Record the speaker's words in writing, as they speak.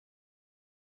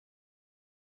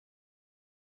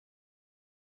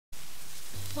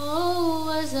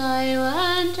Oh, as I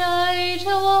went out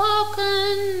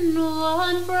a-walking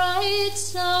one bright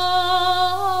summer's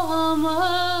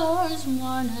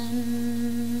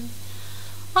morning,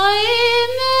 I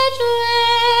met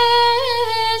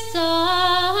with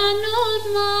an old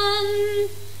man.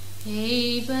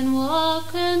 He'd been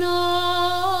walking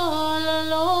all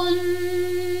alone,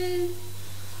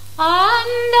 and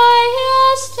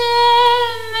I asked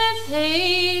him if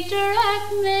he'd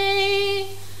direct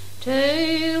me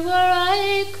to where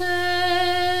I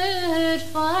could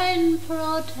find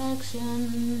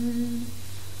protection.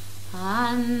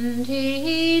 And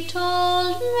he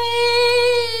told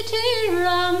me to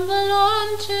ramble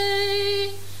on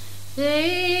to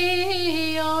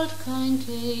the old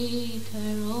County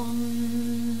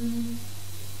Tyrone.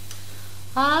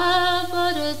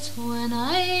 But it's when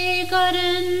I got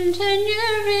into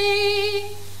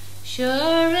Newry,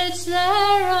 sure it's there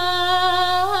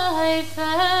I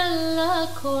fell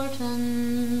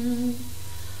a-courting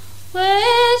with a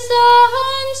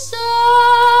handsome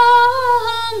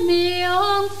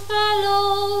young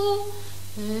fellow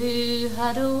who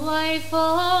had a wife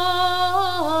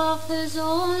of his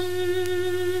own.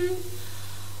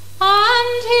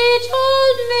 And he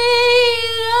told me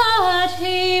that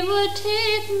he would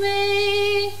take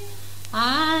me,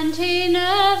 and he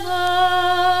never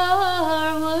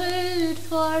would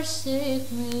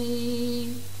forsake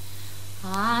me.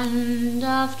 And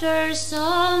after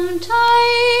some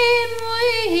time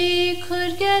we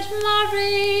could get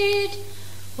married,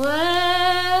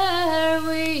 where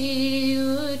we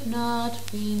would not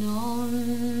be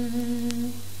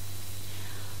known.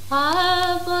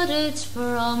 But it's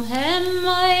from him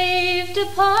I've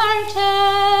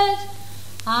departed,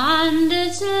 and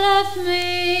it's left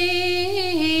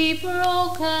me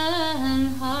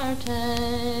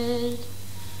broken-hearted,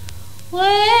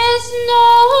 with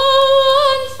no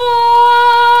one for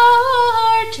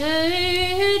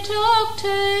to talk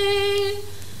to,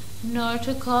 nor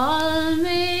to call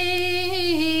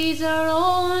me their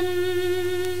own.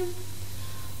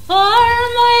 For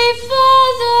my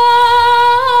father,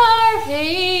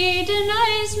 he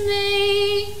denies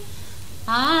me,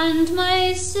 and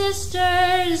my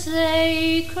sisters,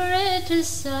 they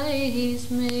criticize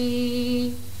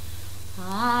me,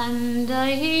 and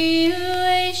I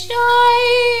wish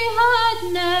I had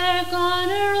ne'er gone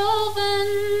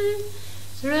a-roving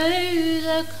through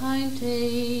the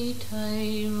County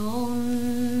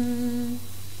Tyrone.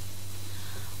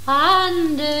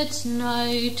 And it's now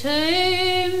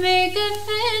to make a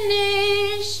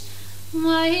finish,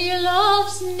 my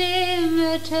love's name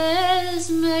it is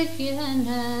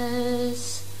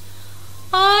McGuinness.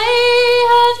 I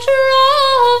have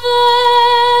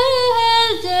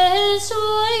travelled this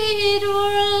wide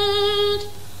world,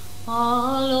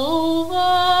 all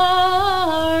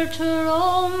over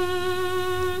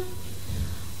Tyrone,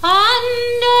 and I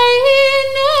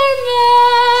ne'er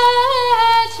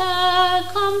met a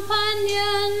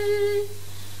companion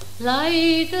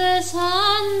like this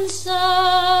handsome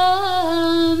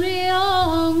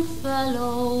young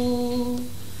fellow,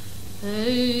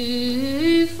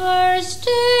 who first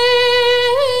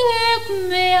took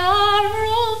me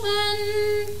a-roving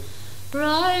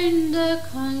round the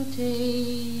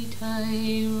County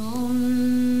Tyrone.